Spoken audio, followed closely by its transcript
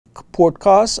port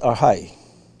costs are high.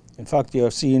 In fact, you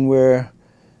have seen where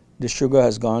the sugar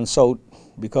has gone south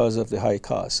because of the high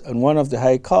costs. And one of the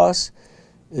high costs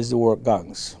is the work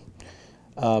gangs.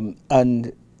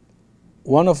 And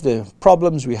one of the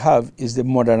problems we have is the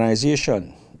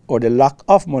modernization or the lack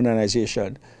of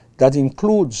modernization that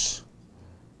includes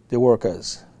the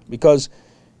workers, because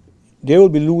they will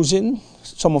be losing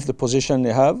some of the position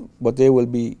they have, but they will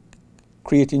be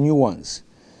creating new ones.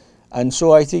 And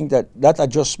so I think that that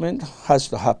adjustment has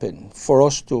to happen for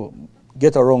us to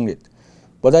get around it.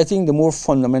 But I think the more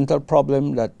fundamental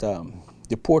problem that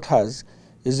the port has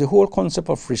is the whole concept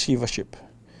of receivership.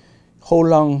 How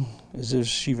long is the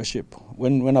receivership?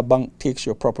 When a bank takes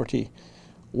your property,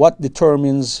 what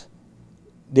determines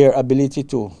their ability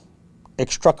to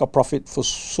extract a profit for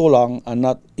so long and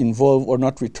not involve or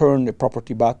not return the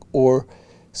property back or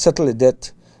settle a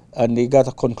debt and they got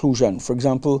a conclusion? For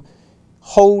example,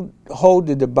 how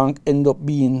did the bank end up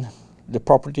being the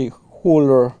property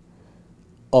holder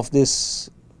of this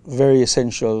very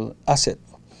essential asset?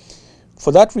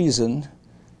 For that reason,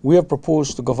 we have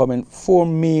proposed to government 4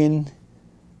 main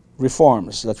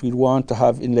reforms that we want to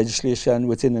have in legislation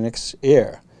within the next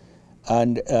year.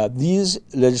 And these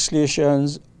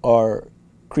legislations are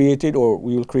created, or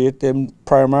we will create them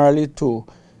primarily to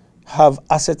have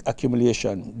asset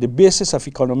accumulation. The basis of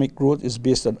economic growth is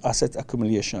based on asset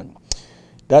accumulation.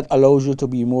 That allows you to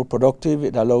be more productive.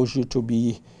 It allows you to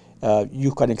be,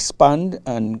 you can expand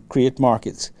and create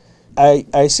markets.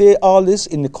 I say all this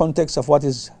in the context of what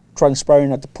is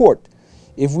transpiring at the port.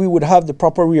 If we would have the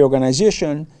proper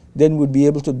reorganization, then we'd be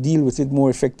able to deal with it more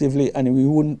effectively and we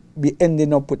wouldn't be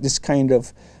ending up with this kind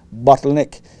of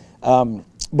bottleneck.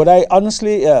 But I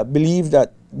honestly believe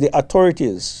that the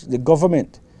authorities, the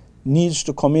government, needs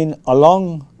to come in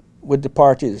along with the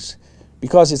parties,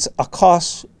 because it's a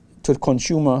cost to the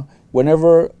consumer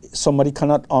whenever somebody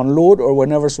cannot unload or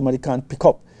whenever somebody can't pick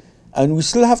up. And we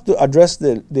still have to address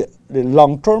the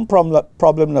long-term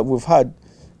problem that we've had,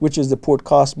 which is the port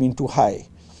cost being too high.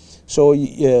 So,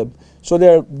 so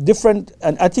there are different,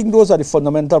 and I think those are the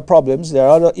fundamental problems. There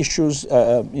are other issues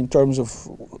in terms of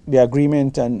the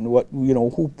agreement and what,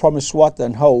 who promised what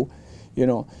and how,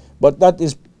 but that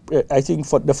is, I think,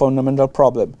 for the fundamental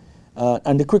problem.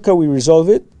 And the quicker we resolve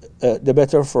it, the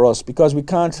better for us, because we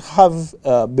can't have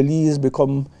Belize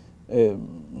become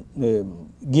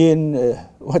gain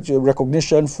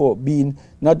recognition for being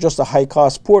not just a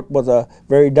high-cost port, but a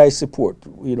very dicey port.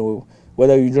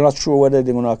 Whether you're not sure whether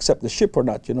they're going to accept the ship or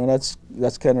not,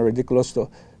 that's kind of ridiculous to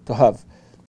have.